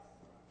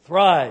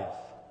Thrive.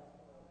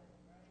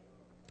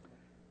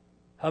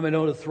 How many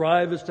know to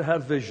thrive is to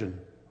have vision?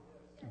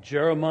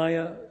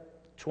 Jeremiah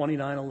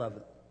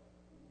 29:11.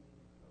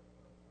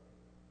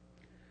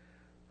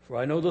 For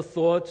I know the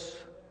thoughts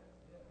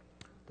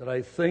that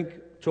I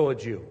think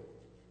towards you,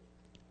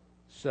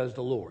 says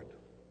the Lord.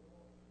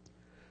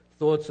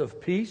 Thoughts of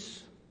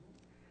peace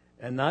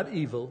and not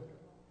evil,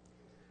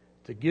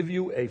 to give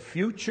you a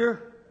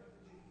future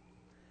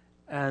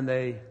and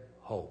a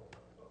hope.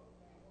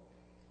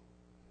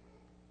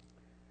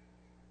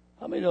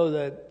 How many know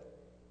that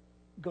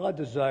God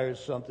desires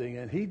something,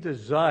 and He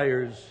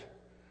desires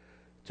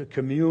to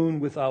commune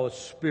with our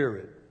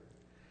spirit?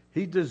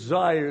 He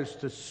desires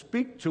to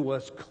speak to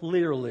us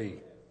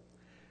clearly.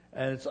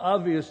 And it's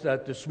obvious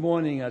that this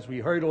morning, as we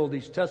heard all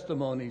these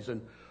testimonies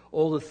and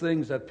all the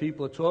things that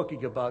people are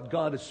talking about,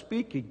 God is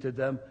speaking to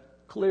them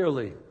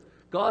clearly.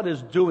 God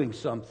is doing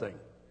something.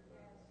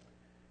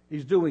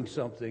 He's doing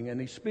something, and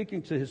He's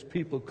speaking to His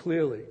people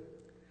clearly.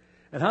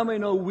 And how many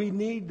know we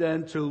need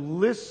then to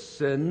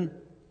listen,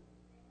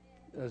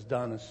 as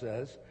Donna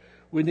says,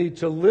 we need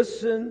to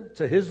listen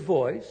to His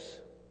voice,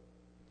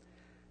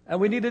 and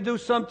we need to do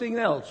something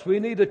else. We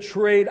need to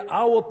trade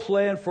our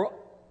plan for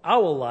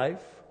our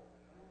life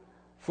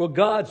for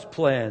God's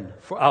plan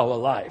for our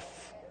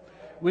life.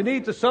 We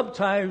need to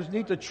sometimes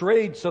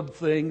trade some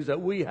things that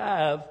we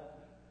have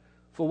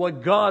for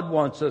what God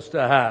wants us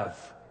to have.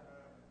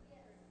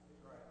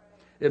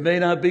 It may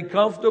not be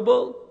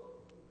comfortable.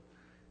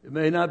 It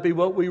may not be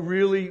what we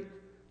really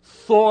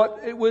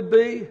thought it would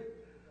be,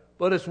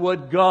 but it's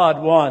what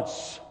God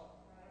wants.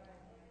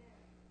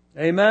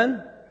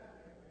 Amen?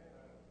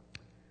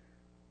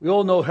 We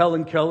all know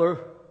Helen Keller,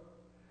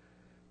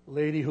 a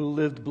lady who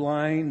lived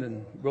blind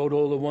and wrote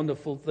all the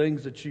wonderful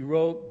things that she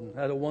wrote and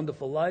had a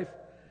wonderful life.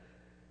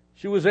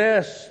 She was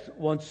asked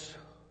once,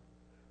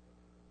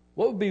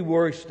 what would be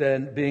worse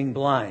than being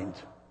blind?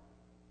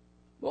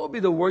 What would be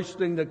the worst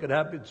thing that could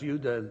happen to you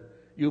than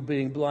you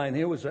being blind?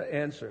 Here was her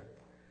answer.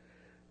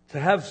 To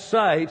have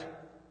sight,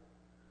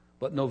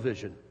 but no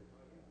vision.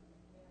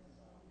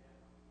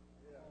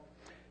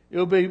 It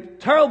would be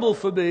terrible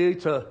for me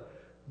to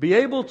be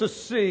able to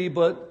see,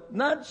 but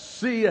not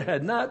see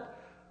ahead, not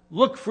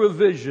look for a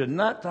vision,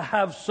 not to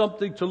have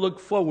something to look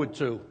forward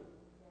to,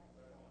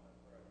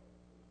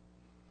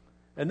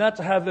 and not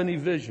to have any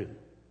vision.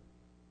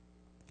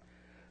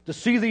 To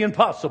see the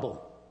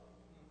impossible,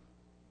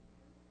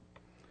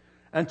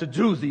 and to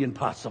do the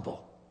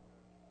impossible,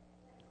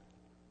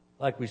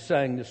 like we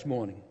sang this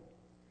morning.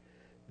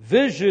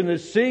 Vision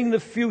is seeing the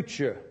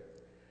future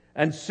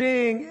and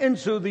seeing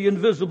into the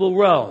invisible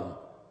realm,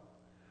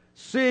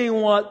 seeing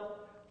what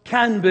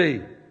can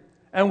be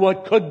and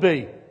what could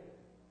be.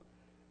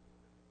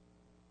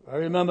 I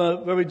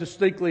remember very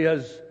distinctly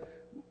as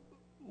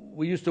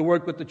we used to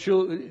work with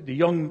the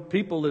young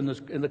people in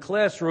the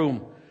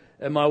classroom,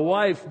 and my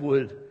wife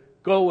would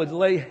go and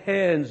lay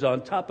hands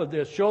on top of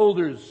their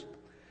shoulders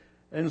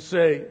and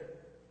say,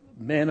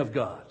 "Man of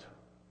God,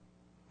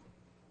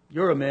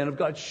 you're a man of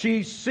God."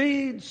 She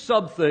seed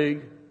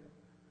something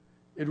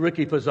in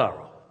Ricky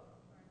Pizarro,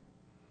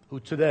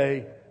 who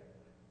today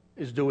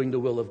is doing the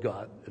will of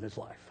God in his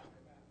life.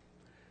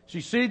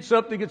 She seed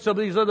something in some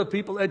of these other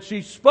people, and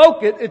she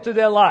spoke it into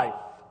their life.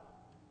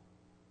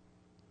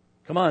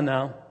 Come on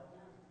now.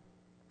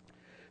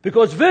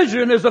 Because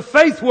vision is a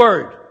faith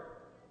word.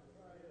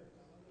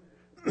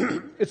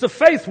 It's a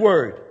faith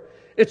word.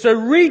 It's a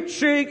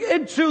reaching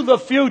into the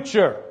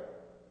future.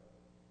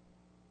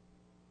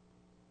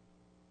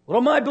 What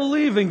am I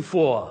believing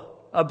for?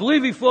 I'm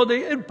believing for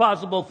the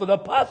impossible, for the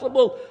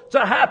possible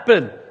to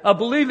happen. I'm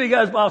believing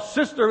as our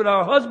sister and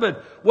our husband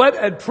went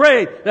and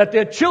prayed that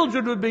their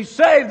children would be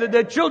saved and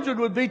their children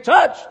would be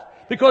touched.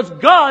 Because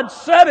God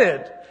said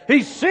it.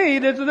 He's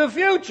seen into the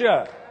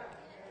future.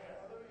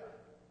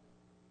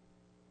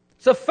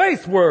 It's a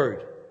faith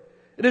word.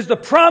 It is the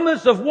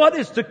promise of what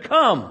is to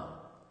come.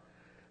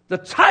 The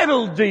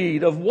title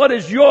deed of what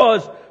is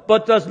yours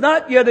but does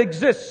not yet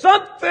exist.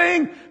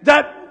 Something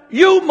that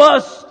you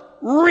must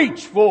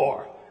reach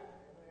for.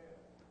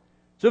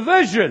 It's a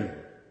vision.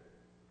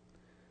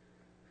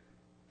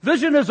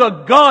 Vision is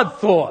a God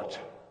thought.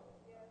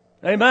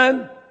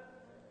 Amen?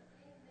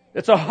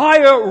 It's a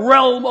higher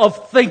realm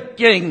of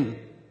thinking.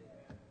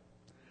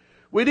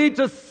 We need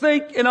to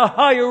think in a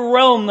higher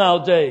realm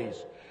nowadays.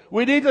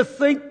 We need to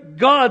think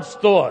God's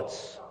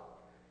thoughts.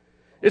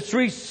 It's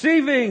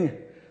receiving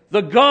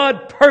the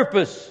God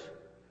purpose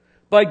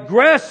by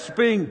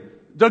grasping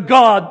the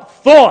God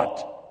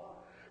thought.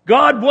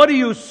 God, what are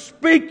you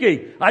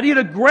speaking? I need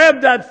to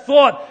grab that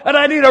thought and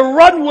I need to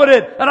run with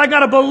it and I got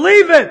to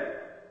believe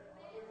it.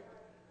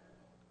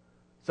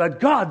 It's a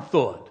God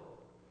thought.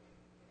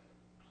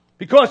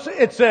 Because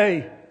it's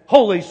a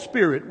Holy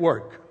Spirit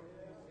work.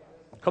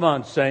 Come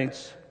on,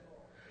 saints.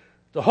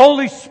 The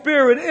Holy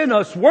Spirit in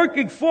us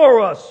working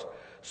for us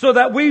so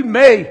that we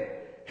may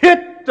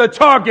hit the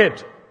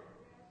target.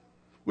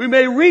 We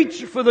may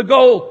reach for the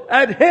goal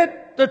and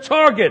hit the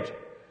target.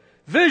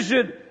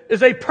 Vision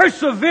is a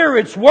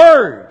perseverance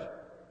word.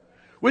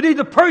 We need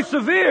to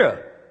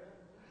persevere.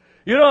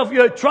 You know, if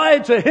you're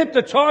trying to hit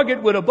the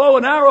target with a bow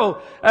and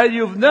arrow and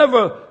you've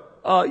never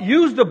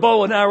used a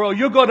bow and arrow,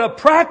 you're going to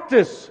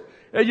practice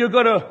and you're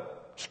going to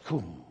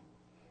boom,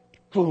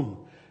 boom,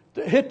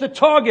 to hit the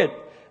target.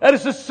 And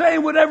it's the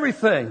same with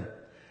everything.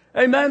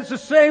 Amen. It's the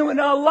same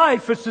in our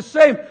life. It's the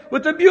same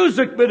with the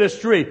music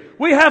ministry.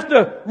 We have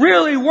to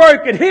really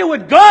work and hear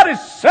what God is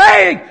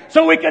saying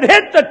so we can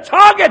hit the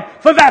target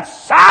for that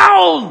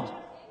sound.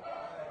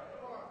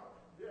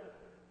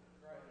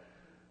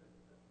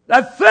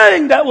 That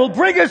thing that will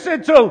bring us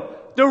into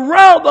the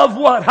realm of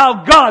what?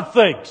 How God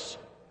thinks.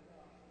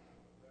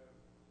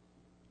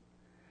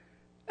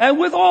 And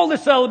with all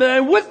this element,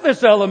 and with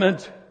this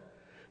element,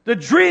 the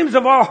dreams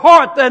of our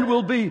heart then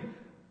will be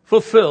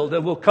fulfilled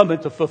and will come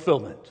into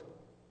fulfillment.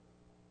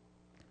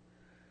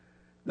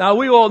 Now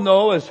we all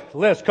know, as the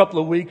last couple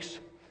of weeks,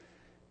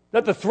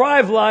 that the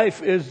Thrive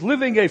life is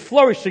living a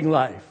flourishing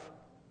life.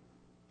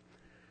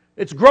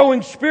 It's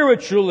growing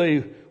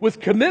spiritually with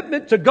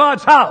commitment to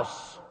God's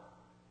house.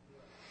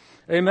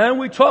 Amen.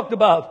 We talked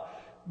about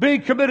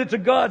being committed to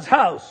God's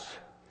house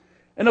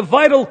and a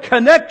vital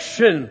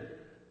connection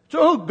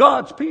to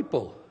God's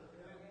people.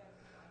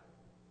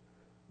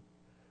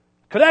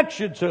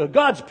 Connection to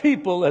God's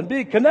people and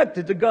being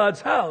connected to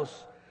God's house.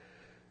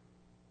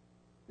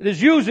 It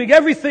is using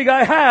everything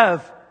I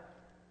have,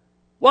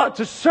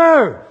 to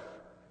serve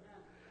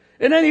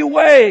in any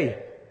way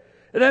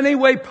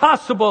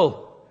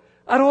possible,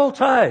 at all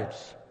times.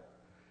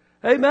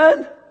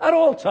 Amen? At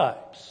all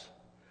times.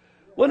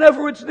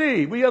 Whenever it's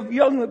need. We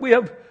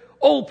have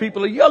old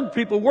people and young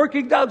people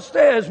working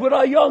downstairs with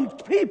our young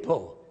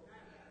people.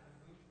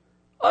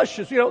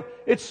 Ushers,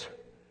 it's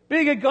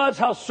being in God's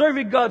house,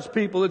 serving God's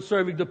people and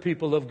serving the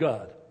people of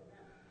God.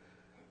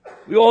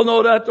 We all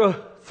know that the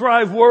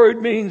Thrive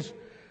word means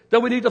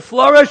that we need to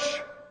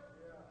flourish.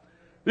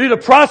 We need to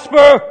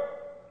prosper.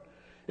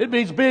 It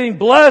means being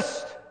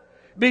blessed.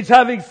 It means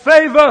having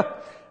favor.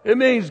 It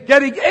means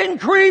getting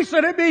increase,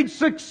 and it means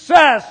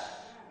success.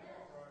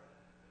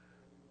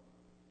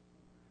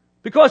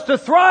 Because to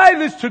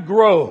thrive is to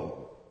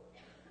grow.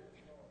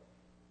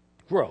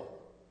 Grow.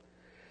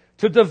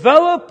 To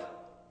develop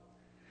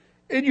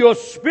in your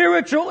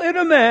spiritual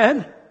inner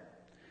man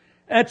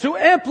and to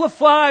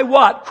amplify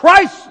what?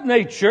 Christ's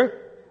nature.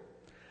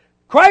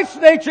 Christ's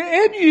nature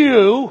in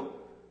you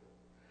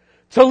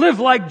to live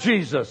like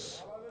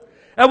Jesus.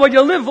 And when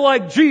you live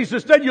like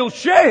Jesus, then you'll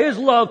share His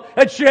love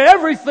and share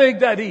everything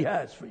that He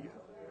has for you.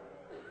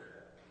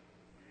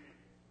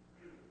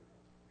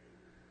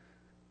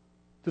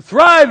 To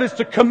thrive is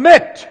to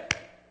commit.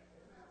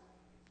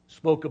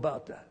 Spoke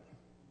about that.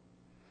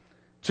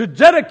 To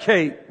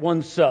dedicate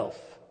oneself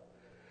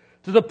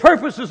to the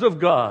purposes of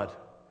God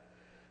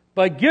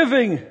by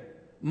giving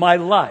my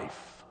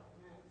life,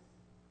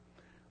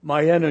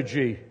 my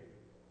energy,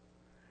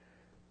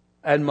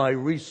 and my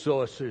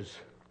resources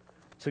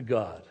to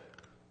God.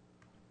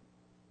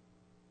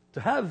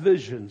 To have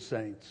vision,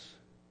 saints,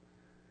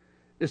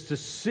 is to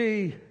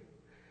see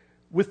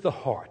with the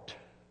heart,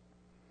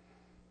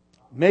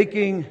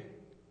 making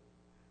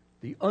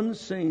the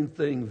unseen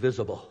thing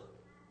visible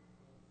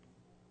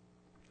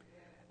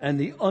and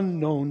the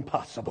unknown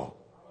possible.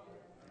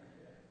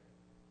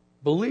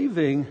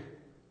 Believing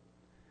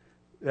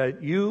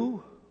that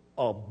you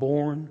are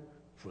born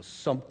for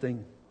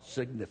something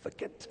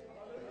significant.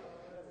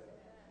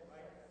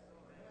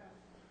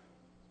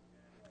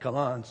 Come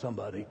on,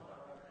 somebody.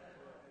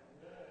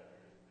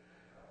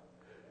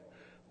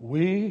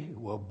 We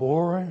were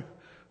born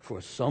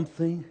for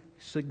something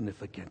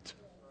significant.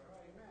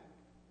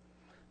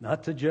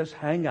 Not to just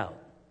hang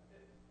out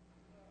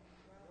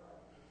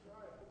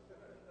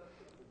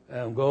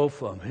and go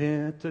from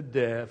here to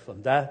there,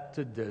 from that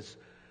to this.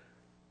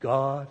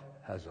 God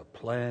has a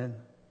plan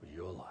for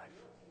your life.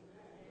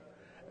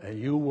 And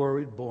you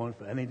weren't born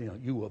for anything else.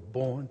 You were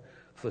born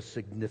for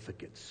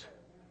significance.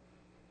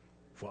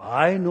 For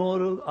I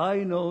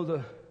know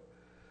the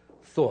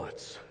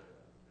thoughts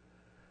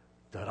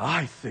that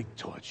I think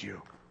towards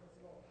you.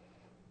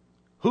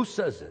 Who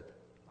says it?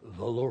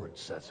 The Lord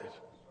says it.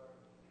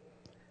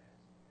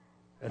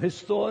 And His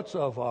thoughts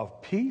are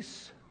of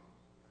peace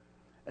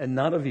and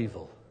not of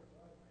evil.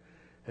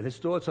 And His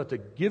thoughts are to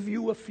give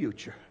you a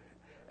future,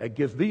 and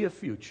give me a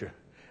future,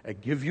 and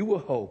give you a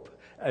hope,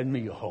 and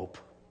me a hope.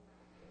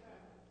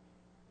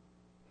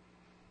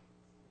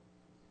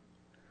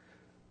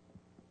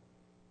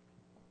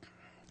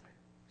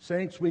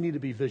 Saints, we need to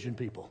be vision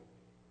people.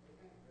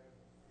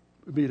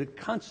 We need to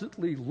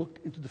constantly look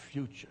into the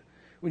future.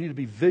 We need to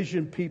be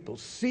vision people,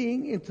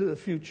 seeing into the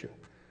future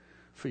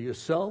for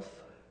yourself,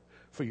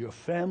 for your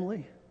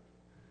family,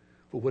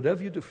 for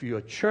whatever you do, for your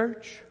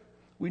church.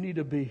 We need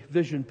to be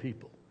vision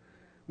people.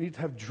 We need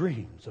to have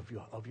dreams of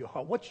your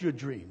heart. What's your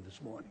dream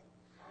this morning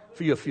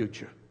for your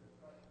future?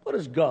 What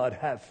does God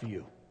have for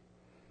you?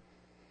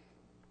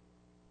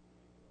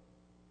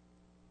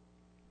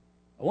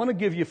 I want to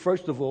give you,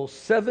 first of all,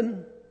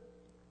 7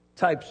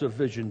 types of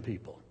vision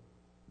people.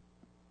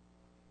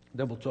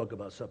 Then we'll talk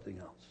about something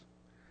else.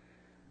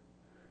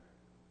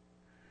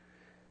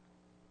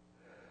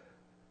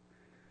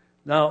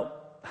 Now,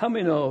 how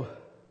many know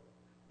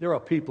there are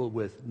people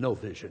with no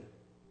vision?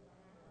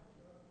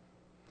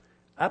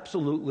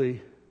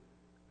 Absolutely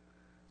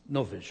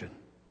no vision.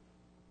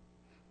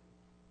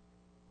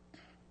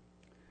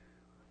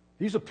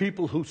 These are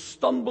people who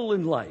stumble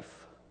in life.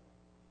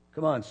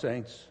 Come on,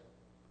 saints.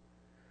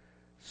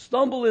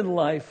 Stumble in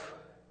life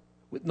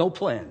with no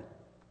plan.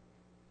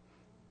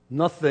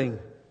 Nothing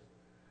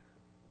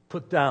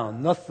put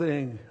down.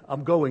 Nothing.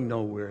 I'm going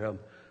nowhere. I'm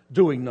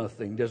doing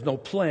nothing. There's no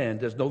plan.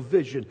 There's no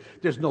vision.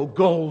 There's no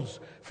goals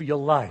for your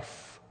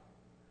life.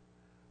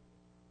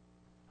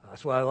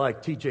 That's why I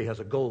like TJ has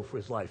a goal for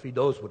his life. He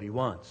knows what he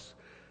wants.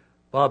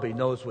 Bobby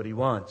knows what he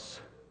wants.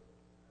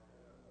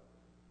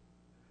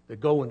 They're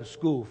going to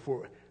school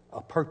for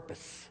a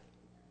purpose.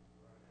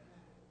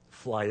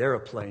 Fly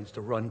airplanes,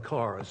 to run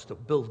cars, to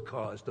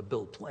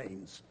build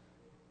planes.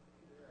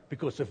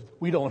 Because if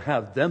we don't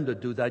have them to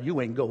do that, you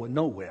ain't going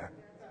nowhere.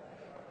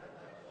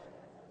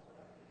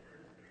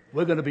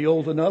 We're going to be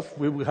old enough,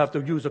 we will have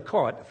to use a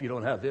cart if you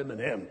don't have him and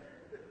him.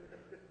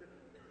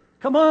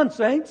 Come on,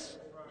 saints.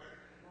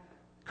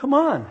 Come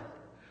on.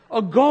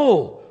 A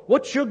goal.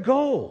 What's your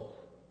goal?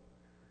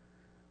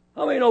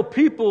 I mean,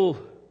 people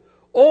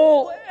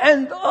all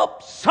end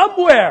up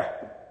somewhere.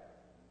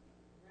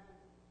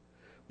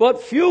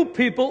 But few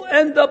people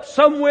end up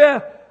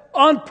somewhere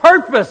on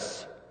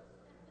purpose.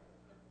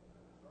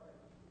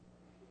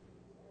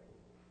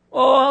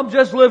 Oh, I'm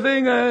just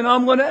living and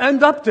I'm going to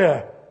end up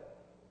there.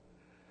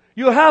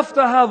 You have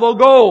to have a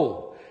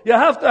goal. You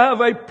have to have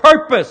a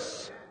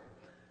purpose.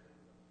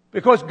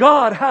 Because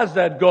God has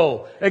that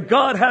goal. And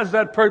God has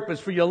that purpose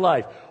for your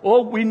life.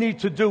 All we need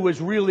to do is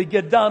really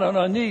get down on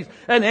our knees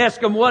and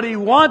ask Him what He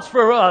wants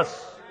for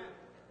us.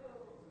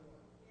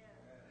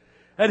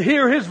 And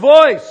hear His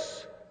voice.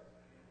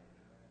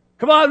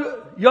 Come on,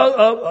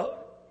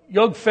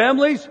 young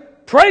families,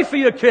 pray for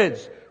your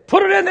kids.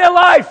 Put it in their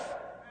life.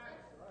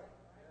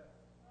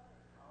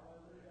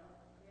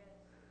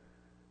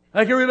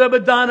 I can remember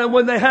Donna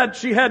when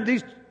she had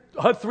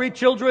her 3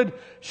 children,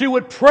 she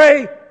would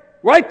pray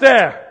right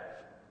there.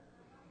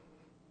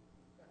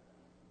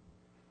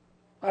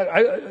 We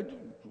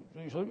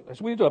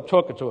need to. I'm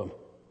talking to him.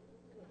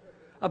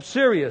 I'm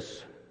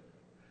serious.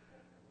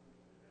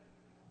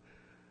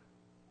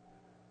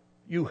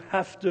 You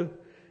have to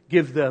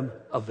give them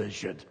a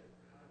vision.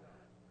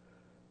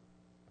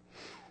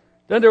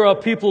 Then there are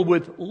people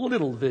with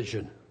little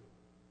vision.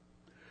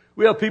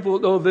 We have people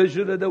with no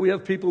vision, and then we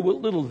have people with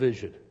little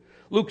vision.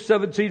 Luke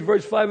 17,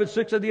 verse 5 and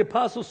 6, and the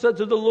apostle said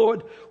to the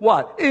Lord,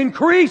 what?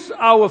 Increase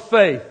our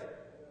faith.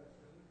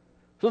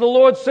 So the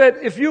Lord said,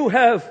 if you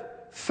have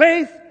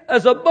faith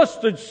as a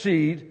mustard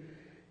seed,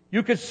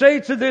 you could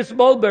say to this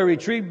mulberry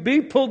tree,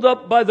 be pulled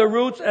up by the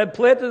roots and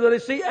planted in the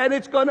sea, and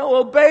it's going to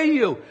obey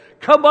you.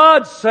 Come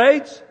on,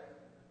 saints.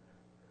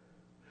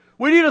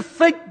 We need to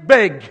think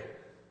big.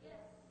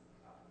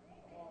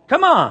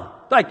 Come on.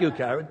 Thank you,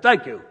 Karen.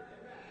 Thank you.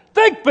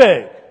 Think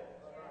big.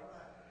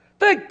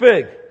 Think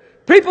big.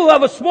 People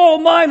have a small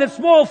mind and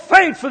small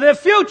faith for their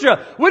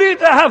future. We need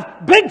to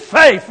have big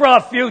faith for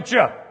our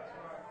future.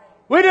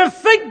 We need to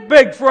think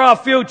big for our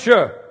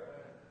future.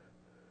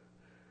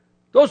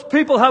 Those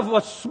people have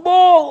a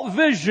small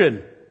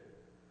vision.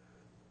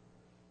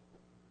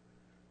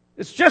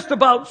 It's just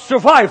about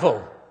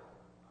survival.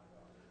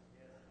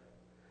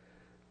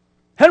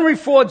 Henry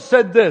Ford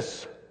said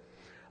this,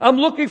 I'm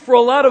looking for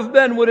a lot of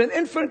men with an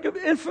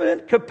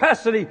infinite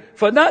capacity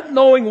for not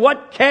knowing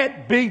what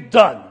can't be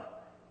done.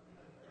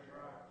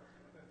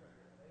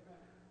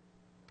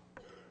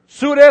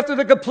 Soon after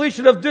the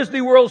completion of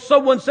Disney World,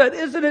 someone said,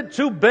 isn't it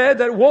too bad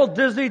that Walt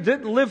Disney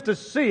didn't live to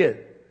see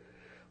it?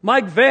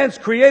 Mike Vance,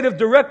 creative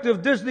director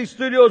of Disney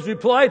Studios,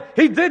 replied,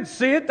 he did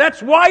see it,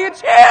 that's why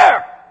it's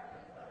here.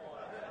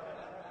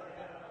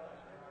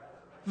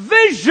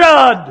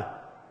 Vision.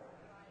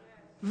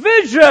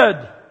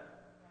 Vision.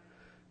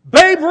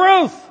 Babe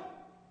Ruth.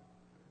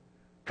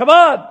 Come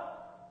on.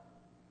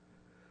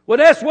 When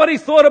asked what he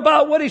thought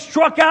about when he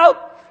struck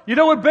out, you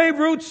know what Babe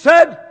Ruth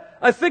said?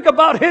 I think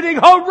about hitting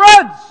home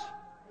runs.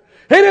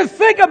 He didn't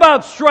think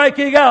about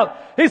striking out.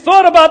 He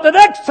thought about the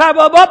next time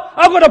I'm up,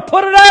 I'm going to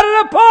put it out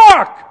of the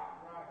park.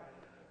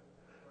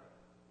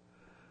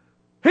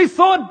 He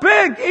thought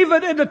big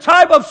even in the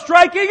time of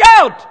striking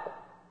out.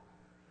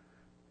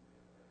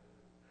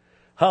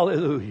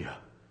 Hallelujah.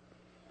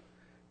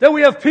 Then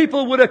we have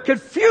people with a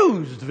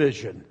confused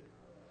vision.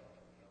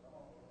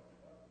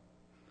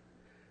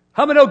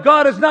 How many know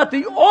God is not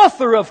the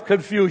author of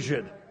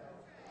confusion,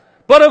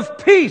 but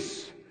of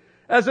peace?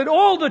 As in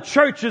all the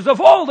churches of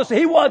all this,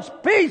 He wants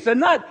peace and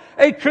not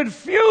a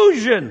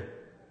confusion.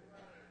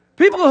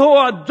 People who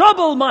are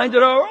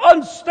double-minded are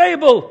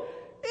unstable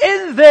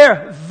in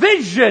their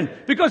vision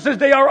because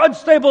they are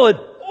unstable in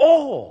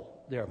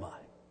all their mind.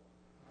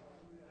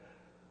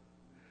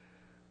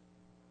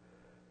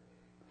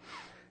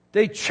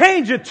 They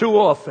change it too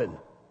often.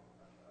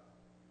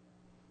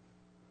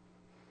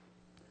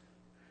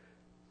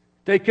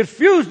 They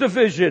confuse the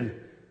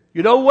vision.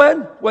 You know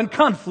when? When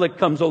conflict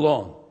comes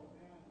along.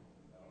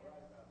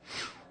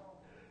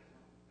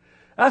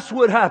 That's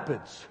what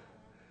happens.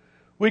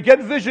 We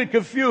get vision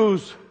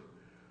confused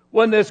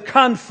when there's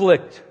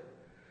conflict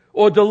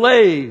or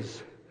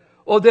delays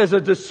or there's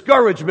a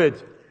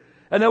discouragement.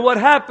 And then what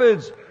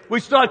happens? We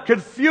start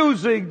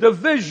confusing the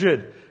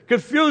vision,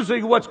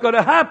 confusing what's going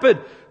to happen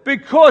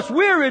because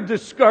we're in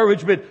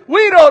discouragement.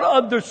 We don't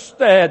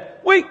understand.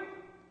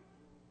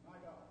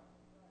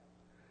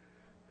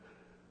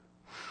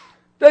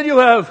 Then you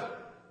have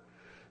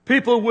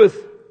people with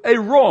a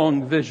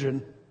wrong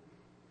vision.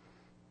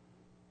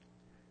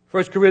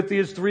 1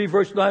 Corinthians 3,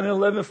 verse 9 and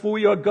 11, for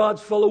we are God's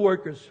fellow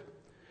workers.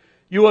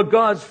 You are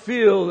God's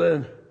field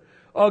and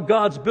are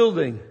God's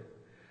building,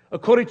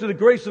 according to the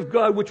grace of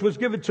God which was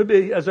given to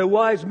me as a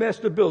wise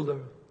master builder.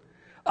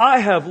 I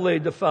have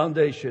laid the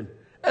foundation,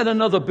 and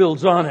another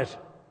builds on it.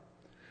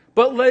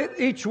 But let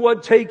each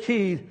one take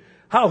heed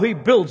how he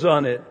builds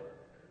on it.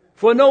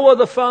 For no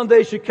other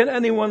foundation can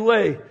anyone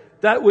lay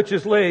that which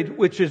is laid,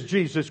 which is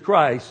Jesus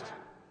Christ.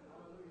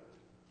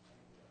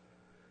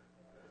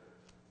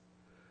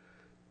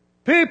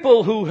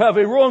 People who have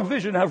a wrong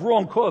vision have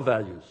wrong core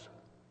values.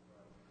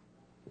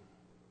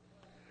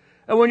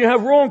 And when you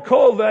have wrong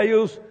core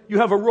values, you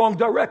have a wrong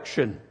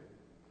direction.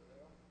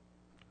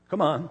 Come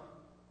on.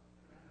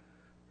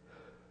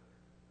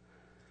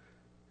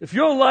 If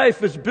your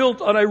life is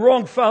built on a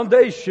wrong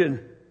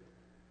foundation,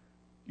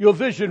 your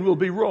vision will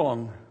be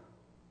wrong.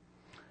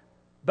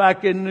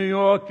 Back in New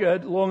York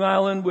at Long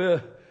Island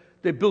where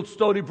they built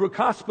Stony Brook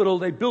Hospital,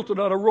 they built it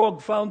on a wrong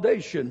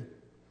foundation.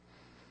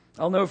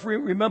 I'll never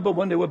remember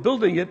when they were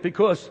building it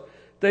because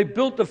they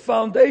built the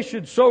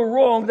foundation so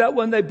wrong that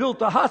when they built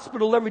the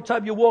hospital, every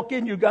time you walk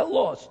in, you got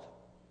lost.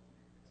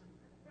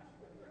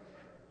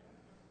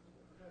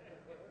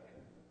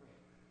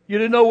 You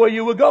didn't know where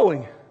you were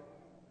going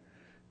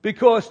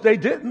because they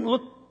didn't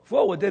look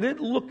forward. They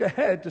didn't look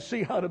ahead to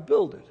see how to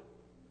build it.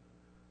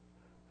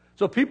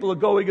 So people are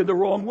going in the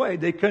wrong way.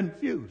 They're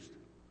confused.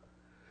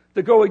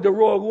 They're going the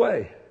wrong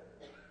way.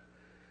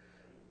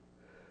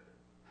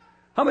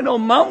 How many know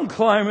mountain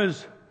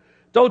climbers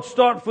don't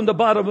start from the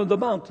bottom of the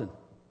mountain?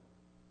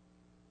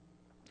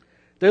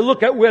 They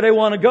look at where they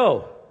want to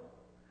go,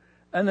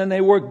 and then they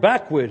work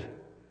backward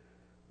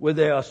where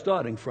they are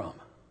starting from.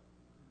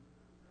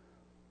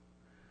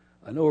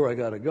 I know where I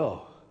got to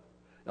go.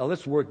 Now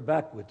let's work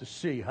backward to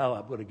see how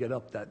I'm going to get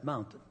up that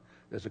mountain.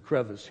 There's a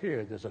crevice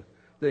here. There's a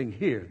thing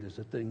here. There's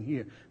a thing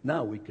here.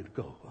 Now we can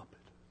go up it.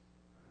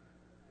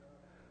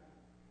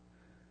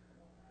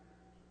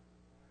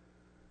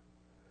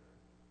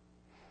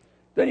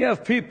 Then you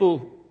have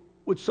people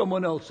with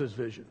someone else's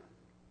vision.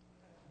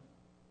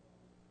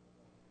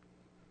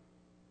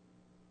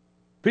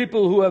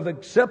 People who have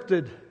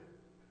accepted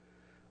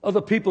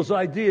other people's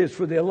ideas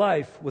for their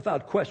life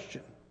without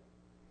question.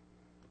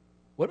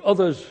 What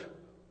others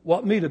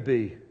want me to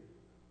be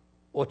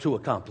or to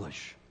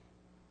accomplish.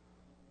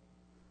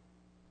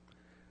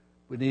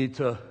 We need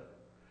to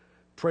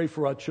pray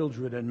for our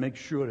children and make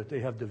sure that they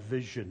have the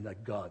vision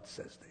that God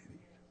says they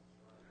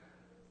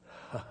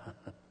need.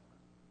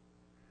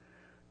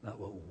 Not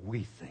what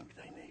we think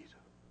they need.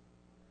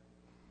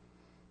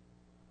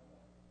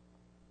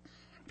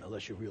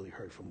 Unless you really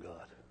heard from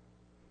God.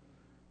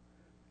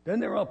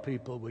 Then there are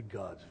people with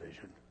God's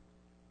vision.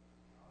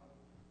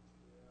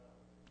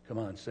 Come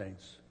on,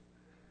 saints.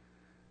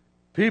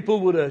 People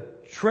with a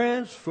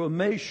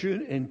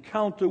transformation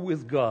encounter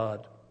with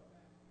God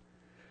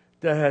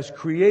that has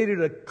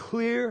created a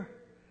clear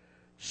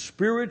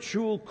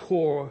spiritual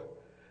core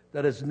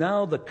that is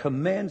now the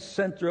command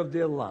center of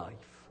their life.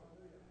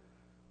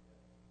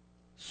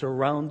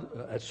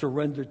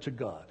 Surrendered to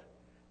God.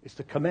 It's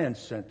the command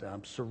center.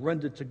 I'm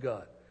surrendered to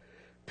God.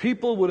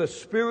 People with a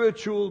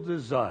spiritual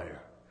desire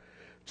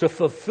to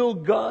fulfill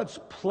God's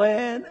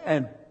plan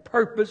and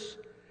purpose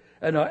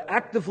and are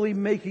actively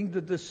making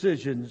the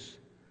decisions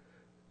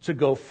to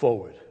go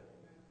forward.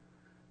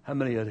 How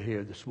many are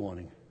here this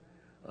morning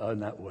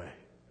in that way?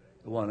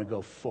 They want to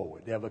go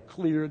forward. They have a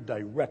clear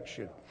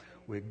direction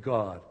where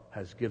God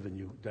has given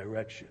you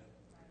direction.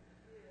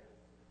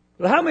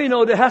 But how many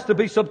know there has to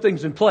be some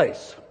things in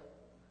place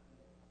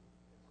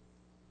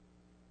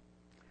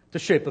to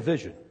shape a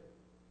vision?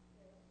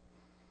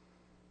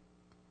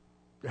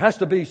 There has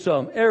to be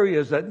some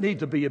areas that need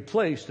to be in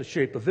place to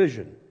shape a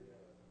vision.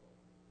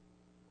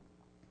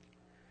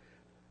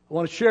 I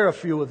want to share a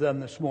few of them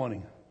this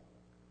morning.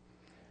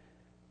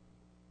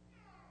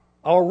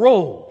 Our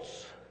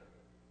roles,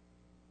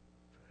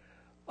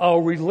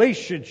 our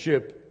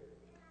relationship,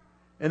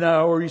 and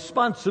our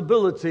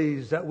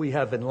responsibilities that we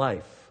have in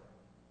life.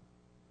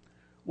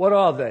 What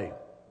are they?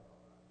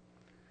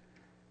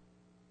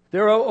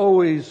 There are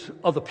always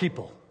other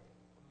people.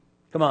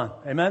 Come on,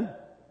 amen?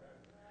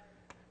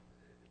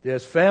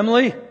 There's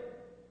family.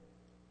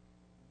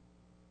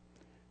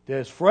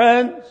 There's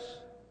friends.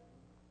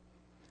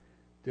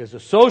 There's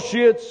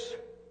associates.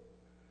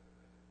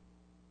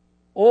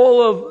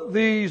 All of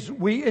these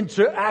we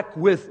interact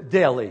with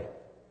daily.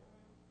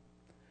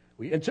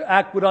 We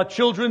interact with our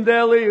children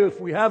daily if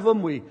we have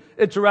them. We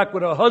interact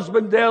with our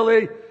husband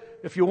daily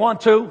if you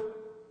want to.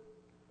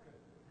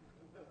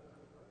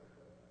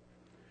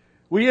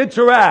 We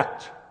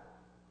interact.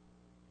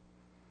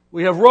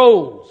 We have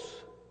roles.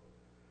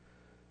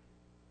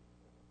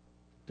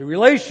 The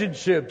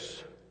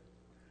relationships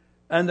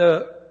and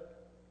the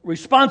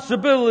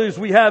responsibilities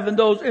we have in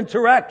those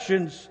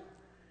interactions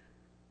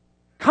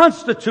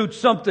constitute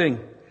something.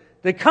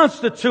 They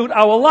constitute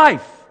our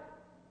life.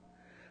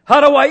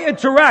 How do I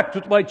interact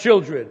with my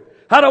children?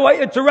 How do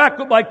I interact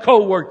with my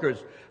co-workers?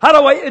 How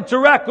do I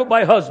interact with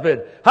my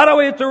husband? How do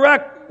I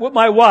interact with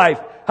my wife?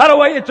 How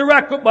do I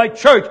interact with my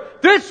church?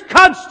 This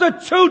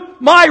constitutes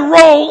my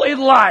role in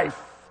life.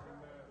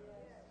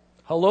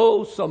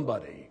 Hello,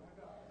 somebody.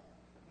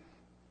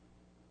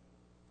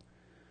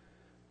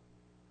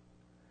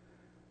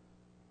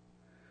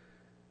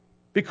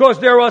 Because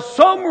there are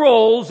some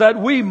roles that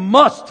we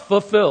must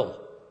fulfill.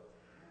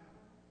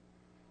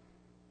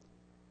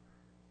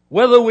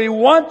 Whether we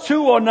want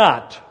to or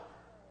not.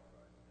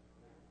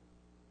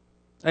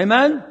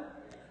 Amen?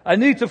 I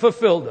need to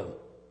fulfill them.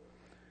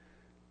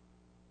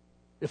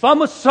 If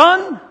I'm a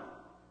son,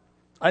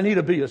 I need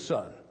to be a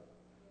son.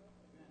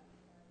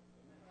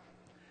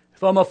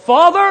 If I'm a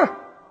father,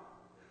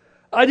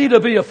 I need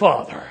to be a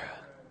father.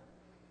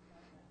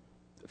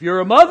 If you're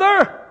a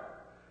mother,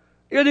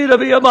 you need to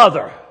be a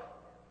mother.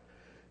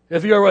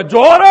 If you're a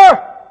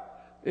daughter,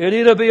 you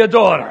need to be a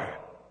daughter.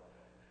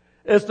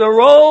 It's the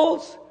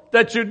roles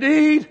that you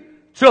need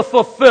to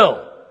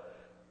fulfill.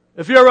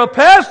 If you're a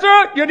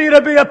pastor, you need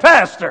to be a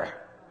pastor.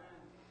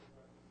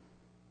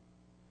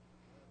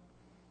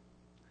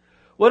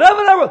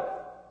 Whatever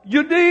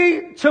you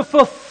need to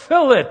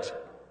fulfill it.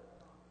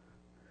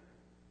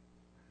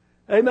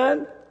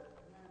 Amen?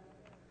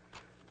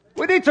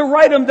 We need to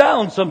write them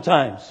down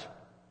sometimes.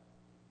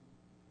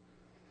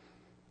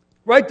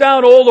 Write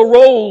down all the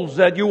roles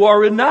that you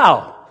are in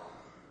now.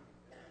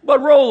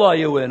 What role are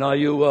you in? Are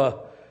you a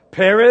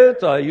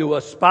parent? Are you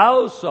a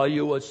spouse? Are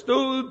you a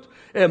student?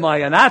 Am I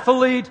an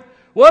athlete?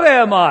 What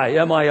am I?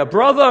 Am I a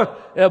brother?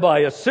 Am I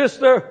a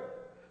sister?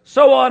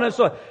 So on and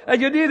so on.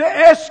 And you need to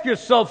ask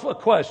yourself a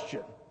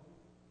question.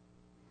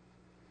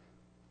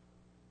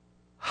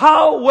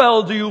 How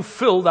well do you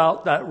fill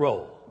out that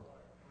role?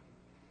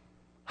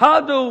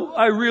 How do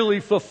I really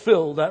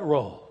fulfill that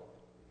role?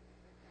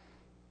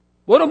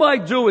 What am I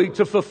doing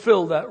to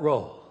fulfill that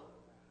role?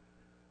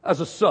 As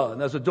a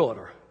son, as a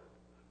daughter,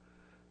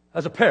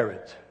 as a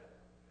parent.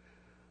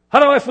 How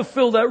do I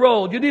fulfill that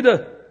role? You need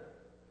to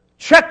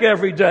check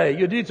every day.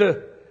 You need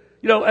to,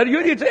 and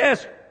you need to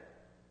ask,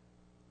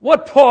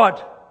 what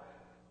part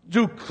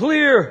do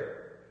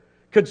clear,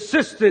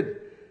 consistent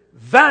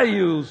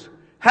values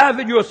have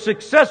in your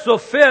success or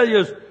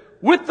failures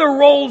with the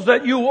roles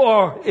that you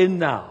are in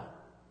now?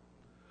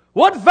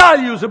 What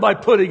values am I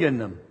putting in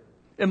them,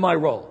 in my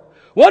role?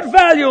 What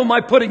value am I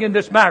putting in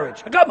this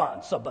marriage? Come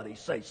on, somebody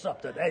say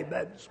something.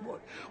 Amen this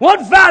morning.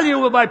 What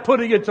value am I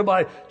putting into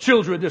my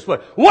children this way?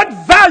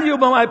 What value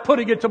am I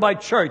putting into my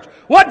church?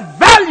 What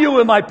value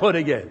am I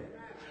putting in?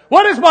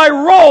 What is my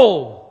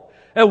role?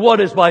 And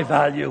what is my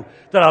value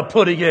that I'm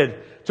putting in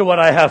to what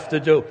I have to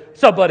do?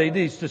 Somebody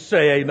needs to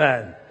say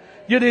amen.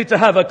 You need to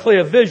have a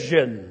clear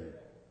vision.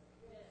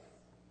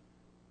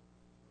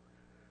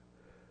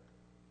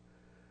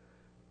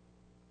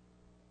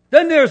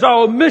 Then there's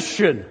our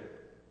mission,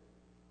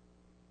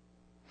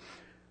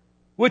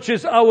 which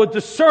is our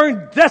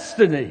discerned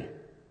destiny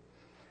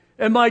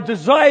and my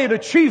desired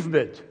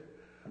achievement.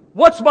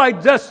 What's my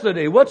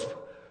destiny? What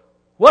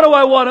do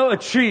I want to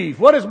achieve?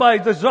 What is my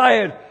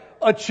desired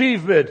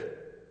achievement?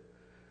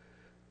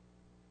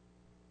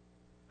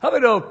 How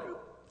many know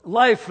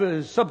life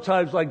is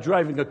sometimes like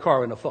driving a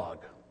car in a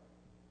fog?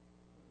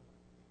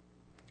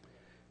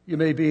 You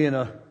may be in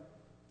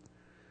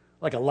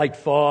like a light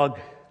fog,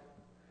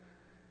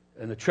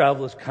 and the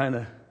travel is kind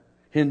of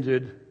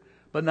hindered,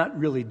 but not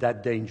really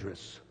that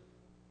dangerous.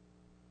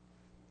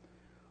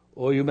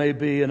 Or you may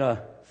be in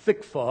a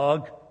thick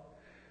fog,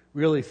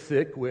 really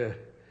thick, where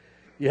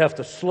you have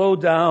to slow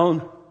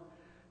down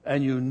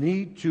and you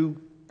need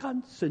to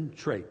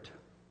concentrate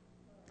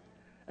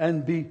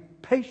and be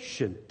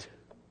patient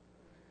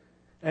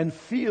and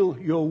feel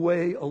your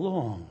way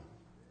along.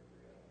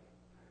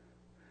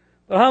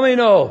 But how many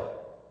know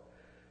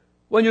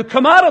when you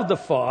come out of the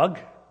fog,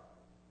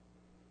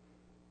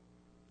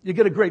 you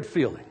get a great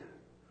feeling?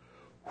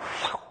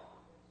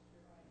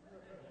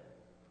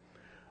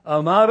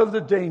 I'm out of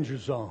the danger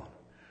zone.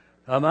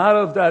 I'm out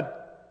of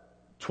that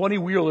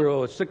 20-wheeler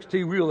or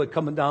 16-wheeler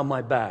coming down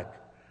my back.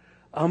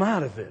 I'm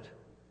out of it.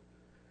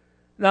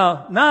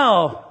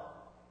 Now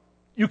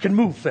you can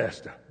move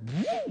faster.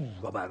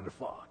 I'm out of the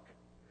fog.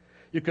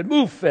 You can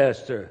move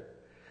faster.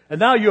 And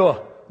now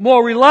you're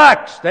more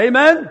relaxed.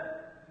 Amen?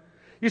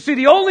 You see,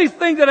 the only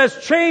thing that has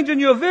changed in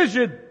your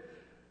vision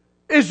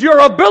is your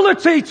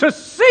ability to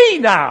see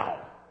now.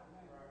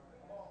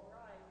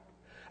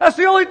 That's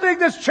the only thing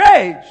that's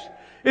changed.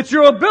 It's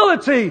your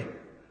ability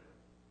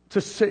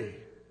to see.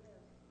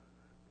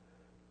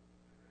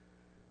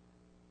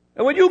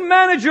 And when you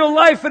manage your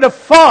life in a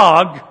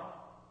fog,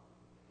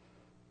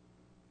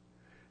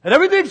 and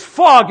everything's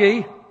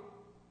foggy,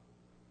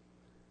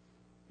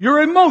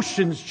 your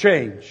emotions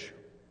change.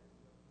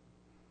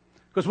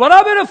 Because when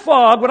I'm in a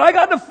fog, when I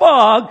got in a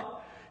fog,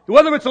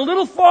 whether it's a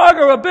little fog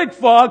or a big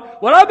fog,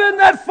 when I'm in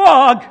that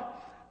fog,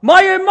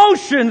 my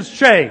emotions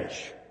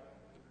change.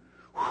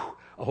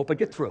 I hope I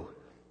get through.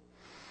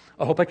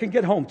 I hope I can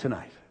get home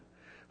tonight.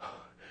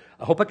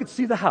 I hope I can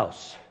see the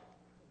house.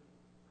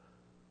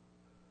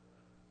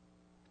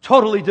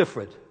 Totally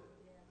different.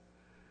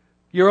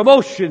 Your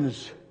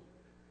emotions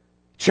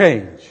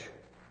change.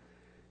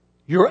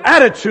 Your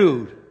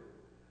attitude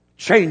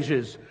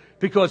changes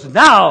because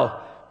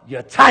now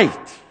you're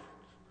tight.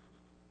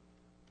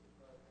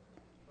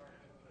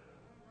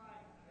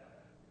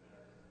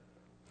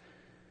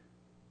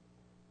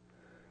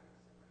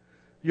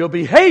 Your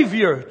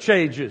behavior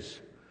changes.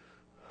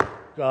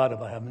 God, if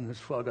I am in this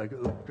fog, I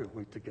can't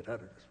wait to get out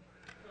of this.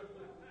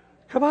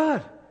 Come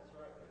on.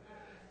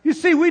 You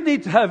see, we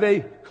need to have a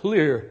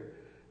clear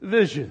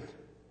vision.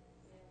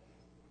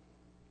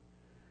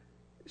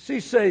 See,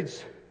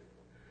 saints,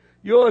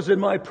 yours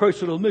and my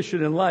personal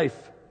mission in life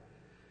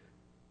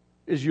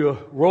is your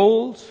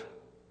roles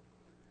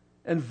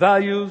and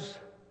values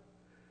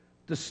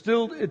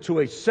distilled into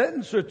a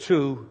sentence or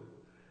two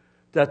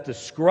that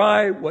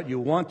describe what you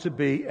want to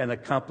be and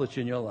accomplish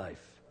in your life.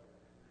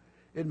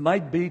 It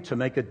might be to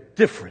make a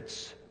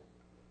difference.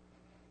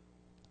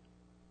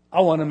 I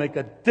want to make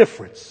a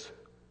difference.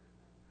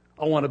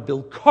 I want to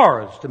build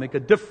cars to make a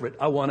difference.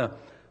 I want to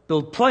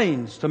build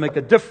planes to make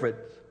a difference.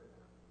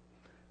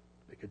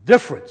 Make a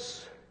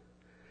difference.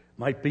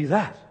 Might be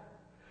that.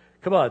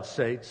 Come on,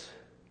 saints.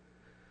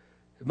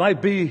 It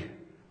might be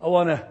I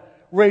want to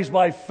raise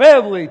my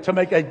family to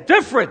make a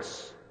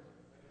difference.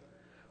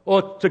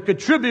 Or to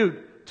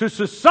contribute to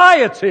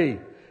society,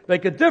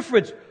 make a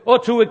difference. Or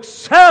to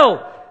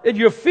excel in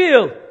your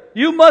field.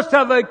 You must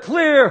have a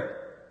clear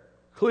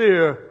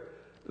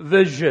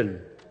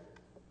vision.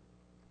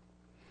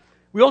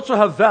 We also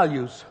have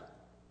values.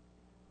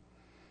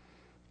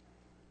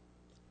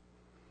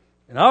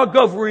 And our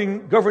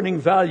governing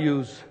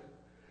values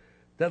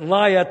that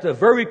lie at the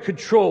very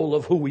control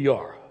of who we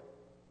are.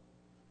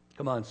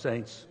 Come on,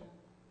 saints.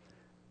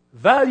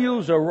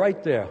 Values are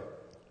right there.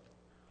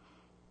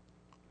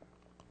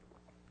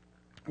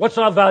 What's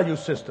our value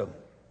system?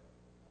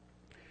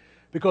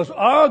 Because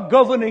our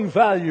governing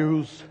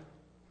values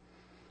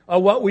are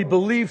what we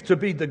believe to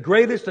be the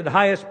greatest and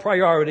highest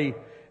priority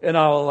in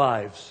our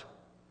lives.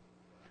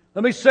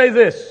 Let me say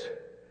this.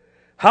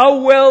 How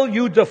well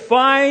you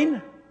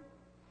define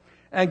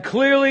and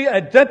clearly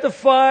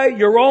identify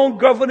your own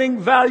governing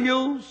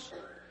values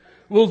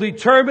will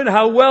determine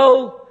how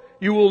well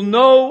you will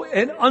know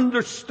and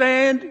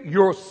understand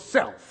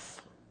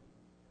yourself,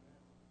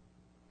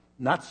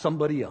 not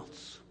somebody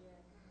else.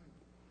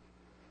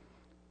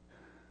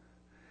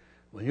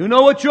 When you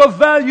know what your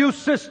value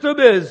system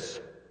is,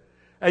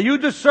 and you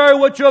discern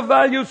what your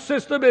value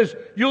system is,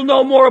 you'll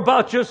know more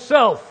about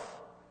yourself.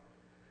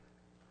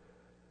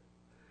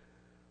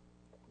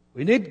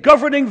 We need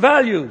governing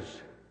values.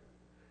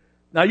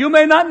 Now, you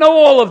may not know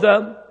all of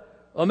them,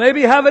 or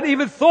maybe haven't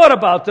even thought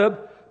about them,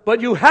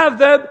 but you have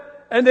them,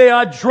 and they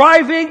are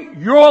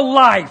driving your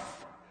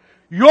life.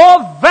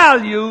 Your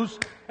values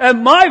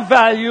and my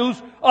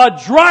values are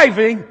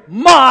driving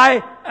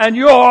my and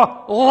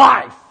your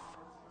life.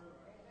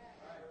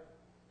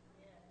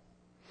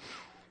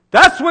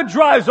 That's what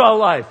drives our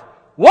life.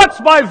 What's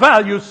my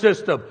value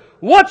system?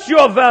 What's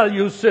your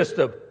value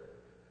system?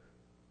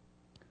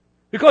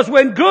 Because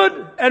when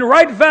good and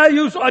right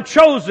values are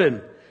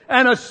chosen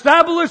and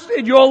established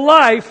in your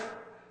life,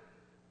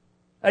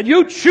 and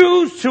you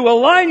choose to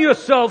align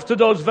yourself to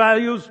those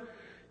values,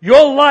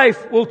 your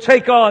life will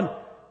take on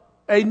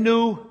a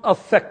new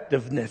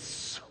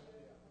effectiveness.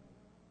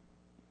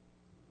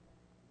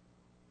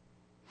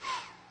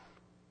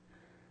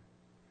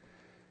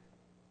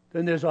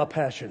 Then there's our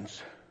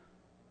passions.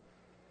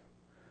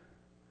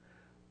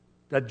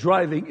 That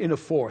driving inner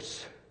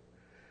force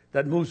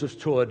that moves us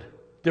toward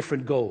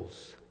different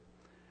goals.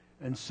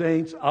 And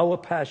saints, our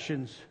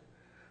passions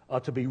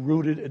are to be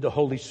rooted in the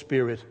Holy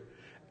Spirit,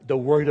 the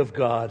Word of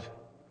God,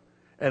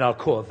 and our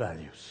core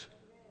values.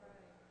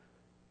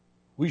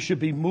 We should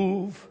be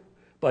moved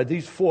by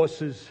these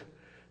forces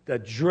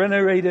that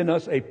generate in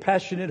us a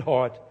passionate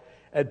heart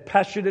and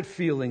passionate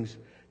feelings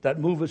that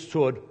move us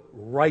toward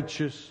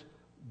righteous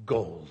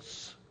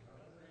goals.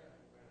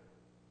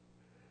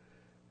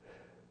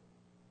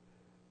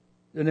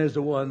 Then there's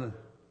the one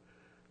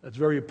that's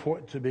very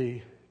important to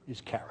me, is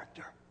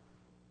character.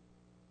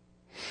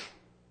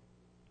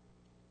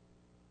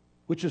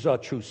 Which is our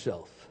true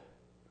self.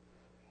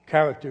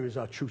 Character is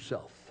our true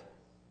self.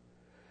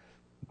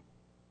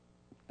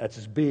 As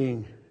it's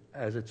being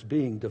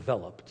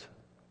developed.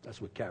 That's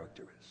what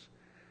character is.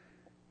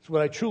 It's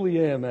what I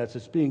truly am as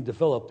it's being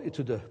developed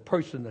into the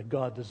person that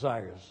God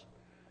desires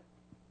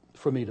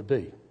for me to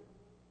be.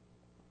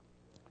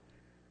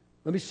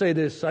 Let me say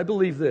this. I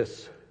believe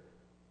this.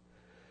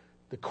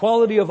 The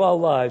quality of our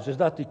lives is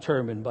not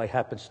determined by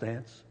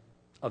happenstance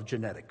of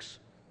genetics.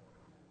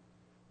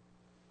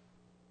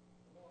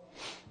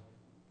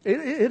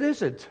 It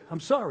isn't. I'm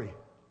sorry.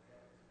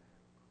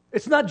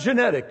 It's not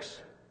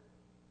genetics.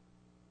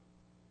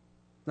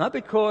 Not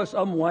because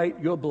I'm white,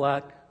 you're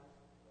black,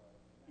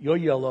 you're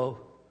yellow.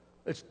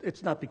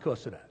 It's not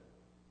because of that.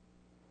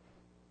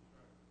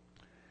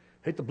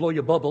 Hate to blow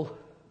your bubble.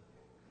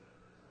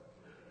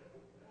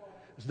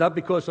 It's not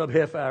because I'm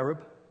half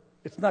Arab.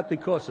 It's not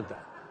because of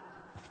that.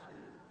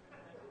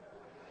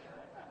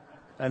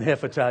 And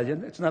half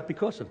Italian. It's not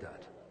because of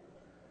that.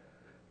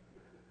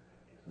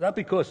 Not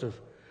because of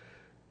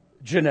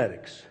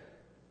genetics.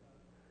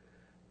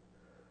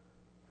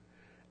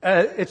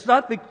 It's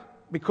not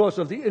because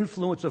of the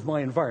influence of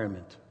my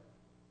environment.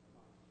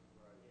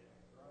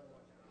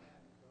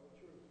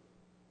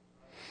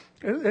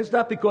 It's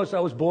not because I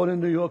was born in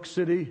New York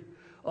City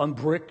on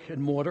brick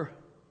and mortar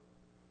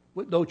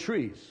with no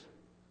trees.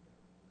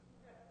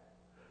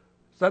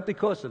 It's not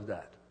because of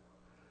that.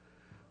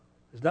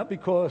 It's not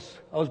because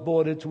I was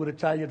born into an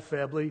Italian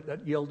family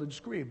that yelled and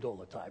screamed all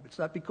the time. It's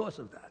not because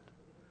of that.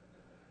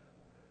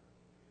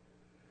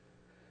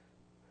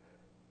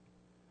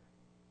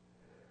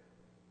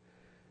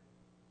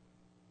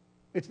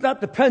 It's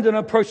not dependent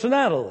on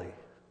personality.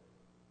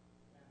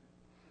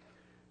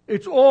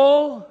 It's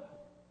all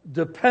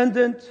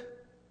dependent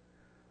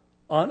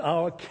on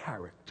our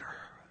character.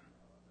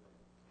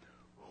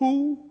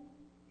 Who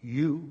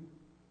you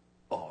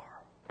are.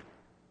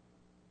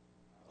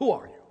 Who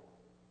are you?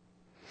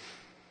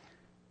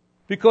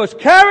 Because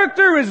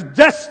character is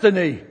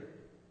destiny.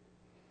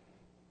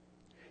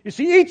 You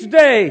see, each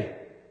day,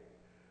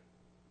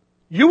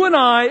 you and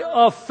I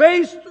are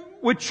faced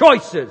with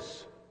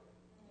choices.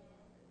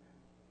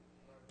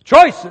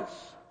 Choices.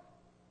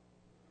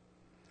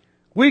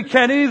 We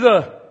can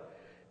either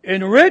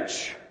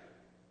enrich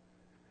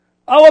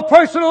our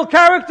personal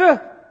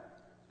character.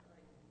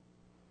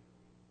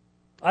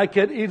 I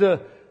can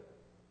either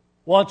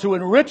want to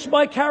enrich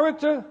my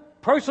character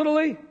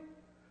personally,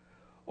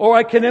 or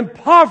I can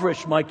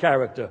impoverish my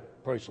character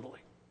personally.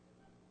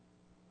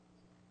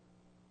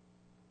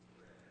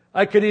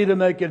 I can either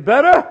make it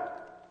better,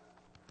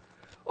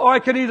 or I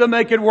can either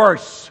make it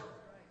worse.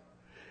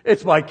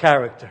 It's my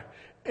character.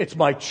 It's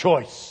my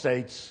choice,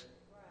 saints.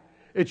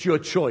 It's your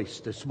choice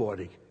this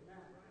morning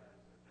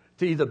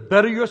to either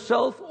better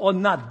yourself or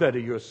not better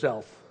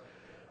yourself.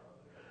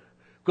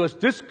 Because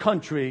this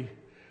country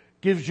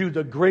gives you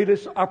the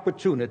greatest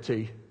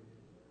opportunity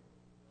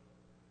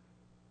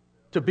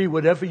to be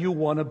whatever you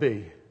want to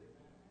be.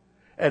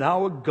 And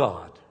our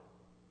God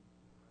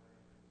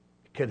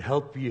can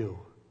help you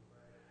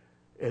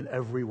in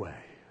every way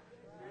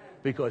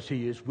because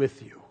He is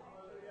with you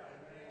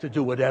to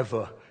do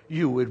whatever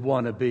you would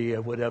want to be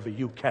and whatever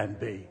you can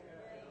be.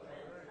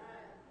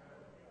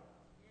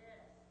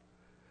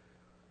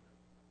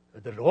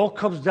 That it all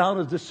comes down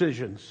to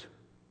decisions.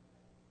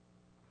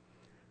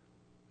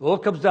 It all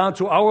comes down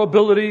to our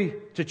ability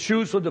to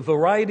choose from the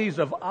varieties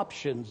of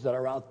options that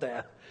are out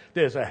there.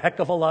 There's a heck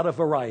of a lot of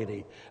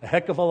variety, a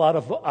heck of a lot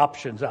of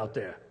options out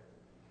there.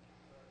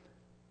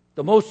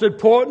 The most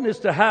important is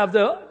to have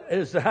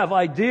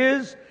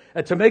ideas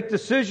and to make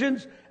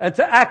decisions and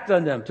to act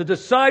on them, to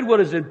decide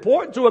what is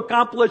important to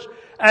accomplish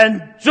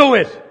and do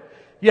it.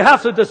 You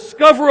have to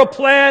discover a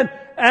plan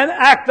and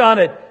act on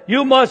it.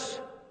 You must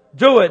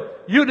do it.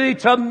 You need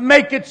to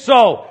make it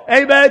so.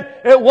 Amen.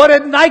 What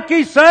did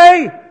Nike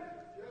say?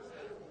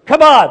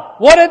 Come on.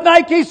 What did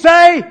Nike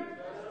say?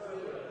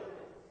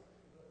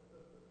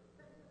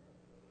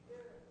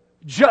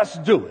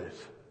 Just do it.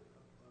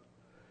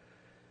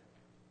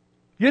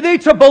 You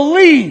need to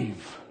believe.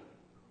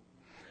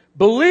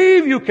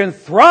 Believe you can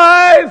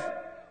thrive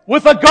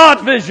with a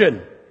God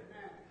vision.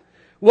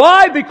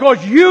 Why?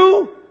 Because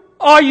you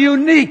are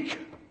unique.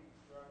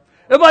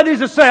 Everybody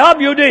needs to say,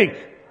 I'm unique.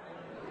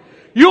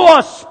 You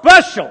are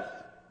special.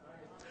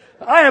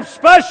 I am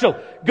special.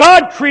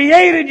 God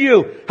created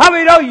you. How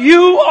many know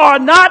you are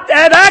not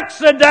an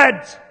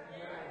accident?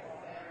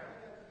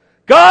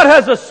 God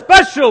has a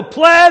special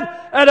plan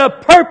and a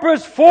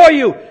purpose for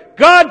you.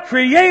 God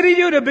created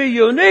you to be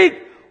unique,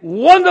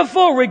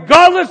 wonderful,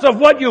 regardless of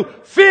what you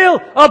feel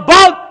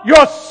about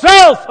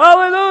yourself.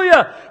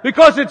 Hallelujah.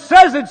 Because it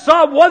says in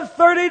Psalm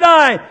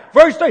 139,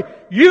 verse 3,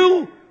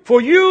 you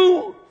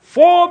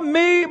form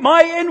me,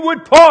 my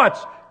inward parts.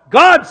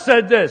 God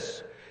said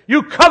this.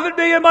 You covered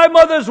me in my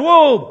mother's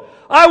womb.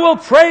 I will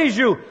praise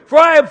you, for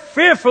I am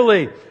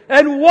fearfully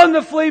and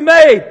wonderfully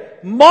made.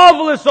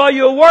 Marvelous are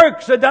your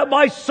works, and that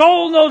my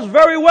soul knows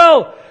very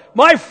well.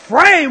 My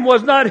frame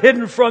was not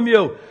hidden from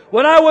you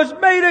when I was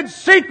made in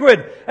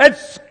secret and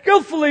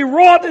skillfully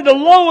wrought in the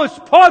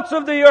lowest parts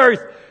of the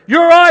earth.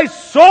 Your eyes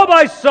saw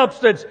my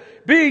substance,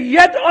 being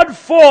yet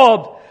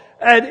unformed,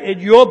 and in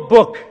your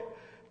book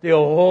they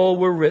all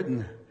were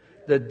written,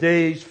 the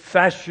days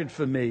fashioned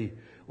for me,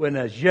 when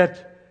as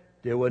yet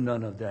there were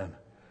none of them.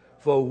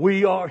 For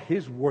we are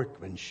His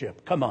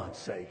workmanship. Come on,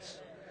 saints.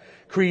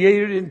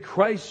 Created in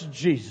Christ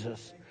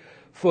Jesus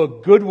for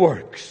good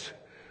works,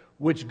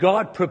 which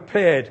God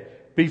prepared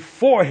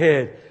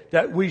beforehand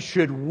that we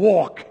should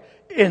walk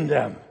in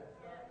them.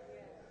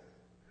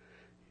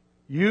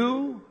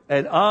 You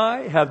and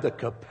I have the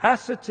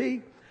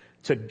capacity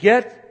to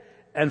get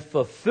and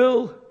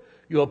fulfill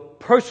your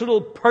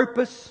personal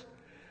purpose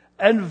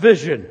and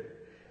vision.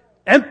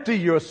 Empty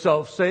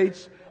yourself,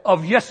 saints,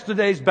 of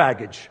yesterday's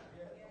baggage.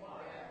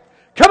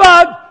 Come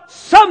on,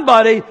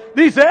 somebody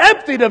needs to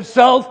empty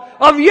themselves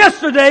of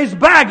yesterday's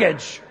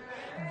baggage.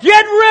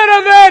 Get rid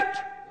of it.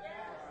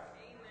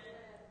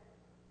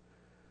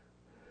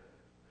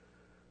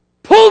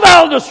 Pull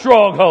down the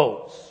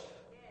strongholds.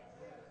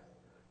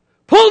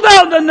 Pull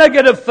down the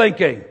negative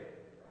thinking.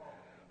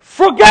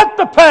 Forget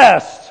the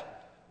past.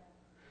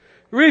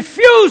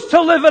 Refuse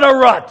to live in a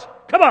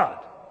rut. Come on.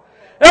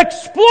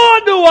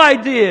 Explore new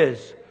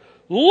ideas.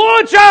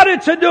 Launch out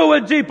into new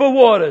and deeper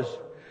waters.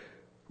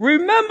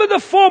 Remember the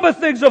former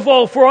things of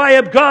old, for I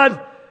am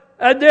God,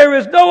 and there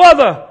is no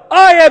other.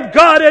 I am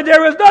God, and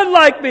there is none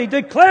like me,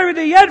 declaring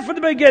the end from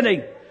the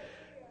beginning.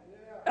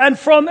 And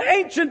from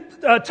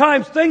ancient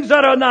times, things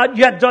that are not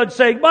yet done,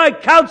 saying, my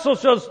counsel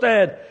shall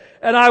stand,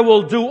 and I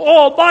will do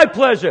all my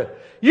pleasure.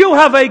 You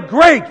have a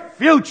great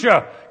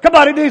future. Come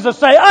on, he needs to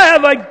say, I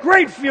have a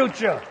great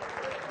future.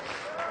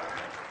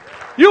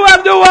 You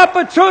have new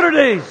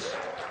opportunities,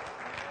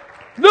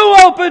 new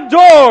open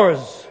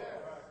doors.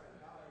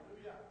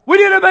 We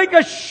need to make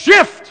a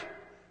shift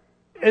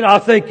in our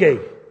thinking.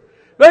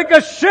 Make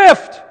a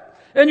shift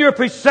in your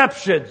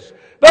perceptions.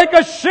 Make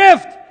a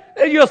shift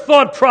in your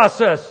thought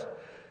process.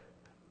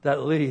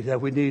 That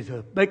we need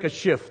to make a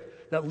shift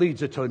that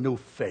leads into a new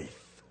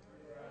faith.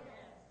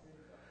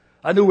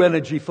 A new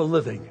energy for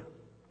living.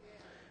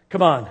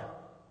 Come on.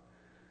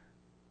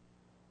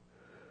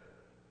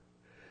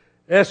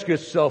 Ask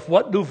yourself,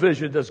 what new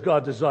vision does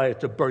God desire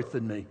to birth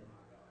in me?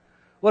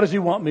 What does He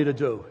want me to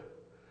do?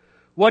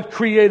 What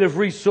creative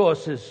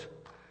resources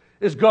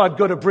is God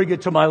going to bring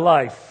into my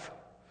life?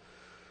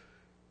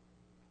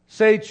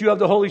 Saints, you have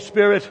the Holy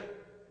Spirit.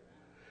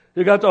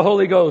 You got the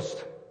Holy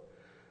Ghost.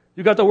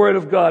 You got the Word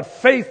of God.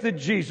 Faith in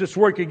Jesus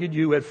working in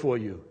you and for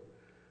you.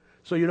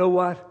 So you know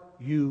what?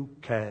 You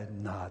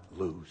cannot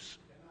lose.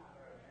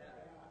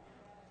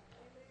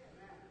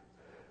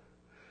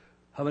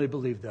 How many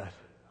believe that?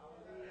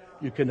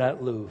 You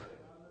cannot lose.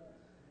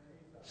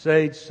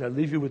 Saints, I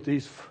leave you with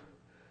these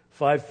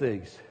 5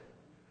 things.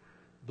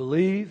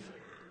 Believe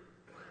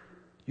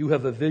you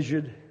have a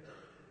vision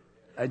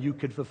and you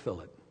can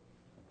fulfill it.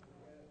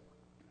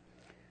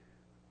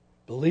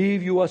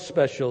 Believe you are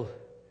special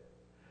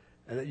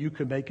and that you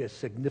can make a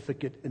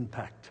significant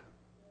impact.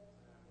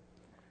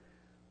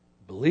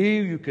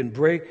 Believe you can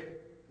break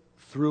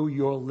through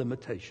your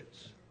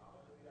limitations.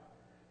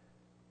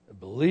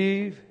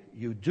 Believe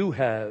you do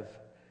have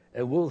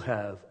and will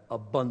have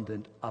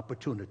abundant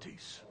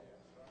opportunities.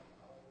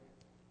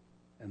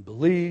 And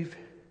believe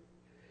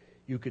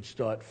you could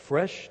start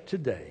fresh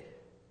today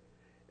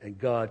and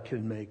God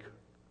can make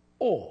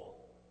all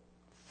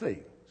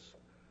things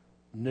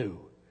new.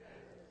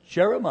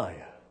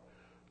 Jeremiah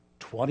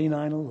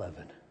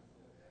 29:11.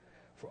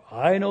 For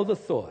I know the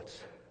thoughts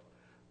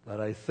that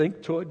I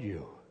think toward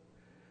you,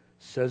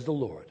 says the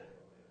Lord.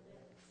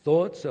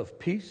 Thoughts of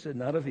peace and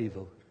not of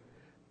evil,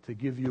 to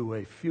give you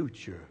a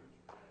future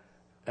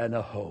and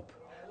a hope.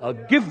 I'll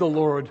give the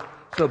Lord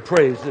some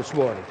praise this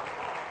morning.